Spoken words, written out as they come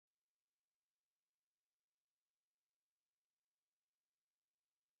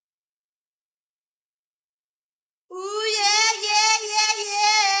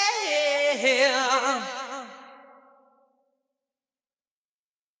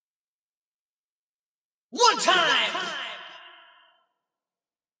One time.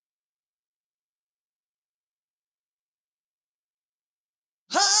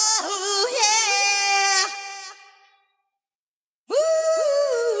 Oh yeah.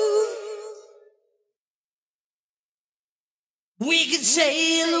 Woo. We could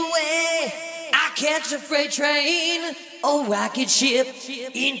sail away. I catch a freight train or rocket ship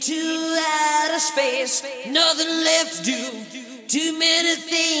into outer space. Nothing left to do. Too many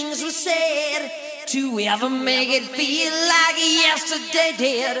things were said to ever make it feel like yesterday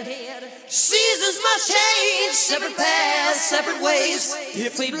did. Seasons must change, separate paths, separate ways.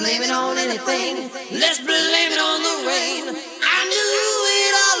 If we blame it on anything, let's blame it on the rain. I knew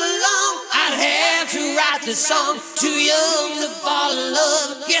it all along, I'd have to write this song. Too young to fall in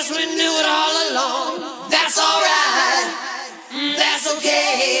love, guess we knew it all along. That's alright, that's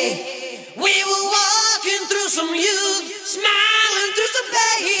okay. We were walking through some youth, smiling through some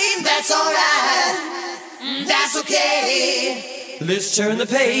pain. That's alright, that's okay. Let's turn the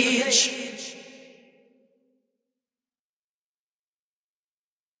page.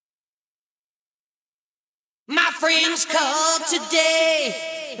 My friends called today,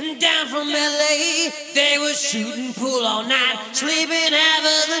 down from LA. They were shooting pool all night, sleeping half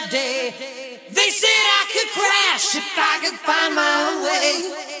of the day. They said I could crash if I could find my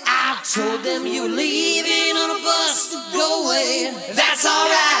way. I told them you were leaving on a bus to go away. That's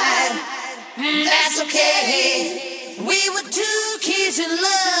alright, that's okay. We were two kids in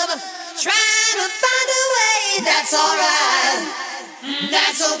love, trying to find a way. That's alright,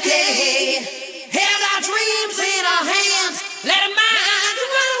 that's okay. Held our dreams in our hands, let our minds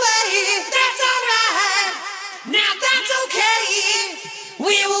run away. That's alright, now that's okay.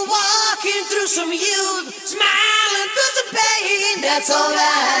 We were walking through some youth, smiling through some pain. That's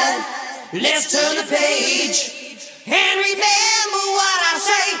alright, let's turn the page. And remember what I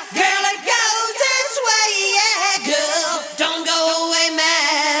say, girl, it goes this way. Yeah, girl, don't go away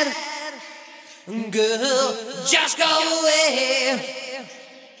mad. Girl, just go away.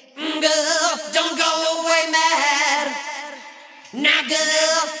 Girl, don't go away mad. Now,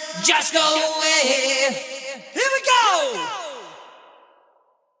 girl, just go away. Here we go.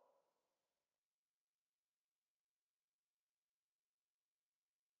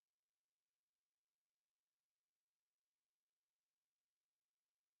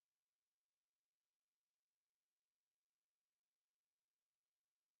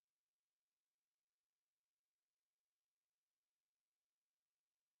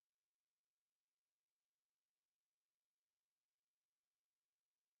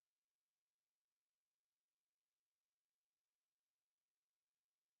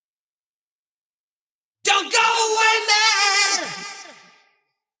 Don't go away, man.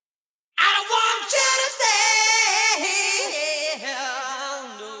 I don't want you to stay.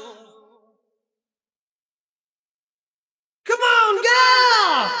 No. Come on,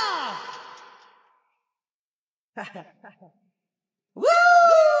 girl. Woo!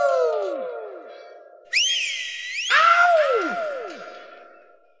 Ow!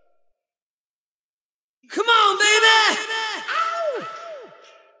 Come on, baby. Ow!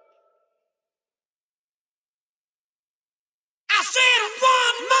 I said it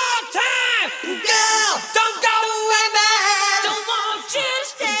one more time. Girl, don't go away, man. Don't want you to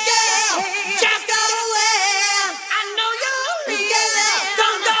stay. Girl, just go away. I know you're leaving. Girl,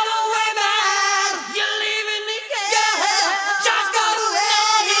 don't go away, man. You're leaving me, girl. Just go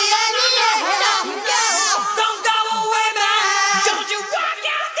away. Girl, don't go away, man. Don't you walk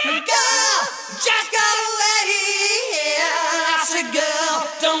out there, girl. Just go away. I said, girl,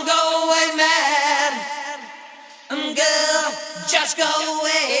 don't go away, man. Girl, just go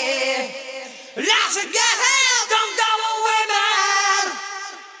away. I said, girl, don't go away, man.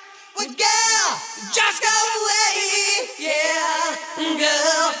 Well, girl, just go away. Yeah,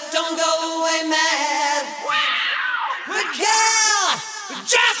 girl, don't go away, man. Wow. Well, girl.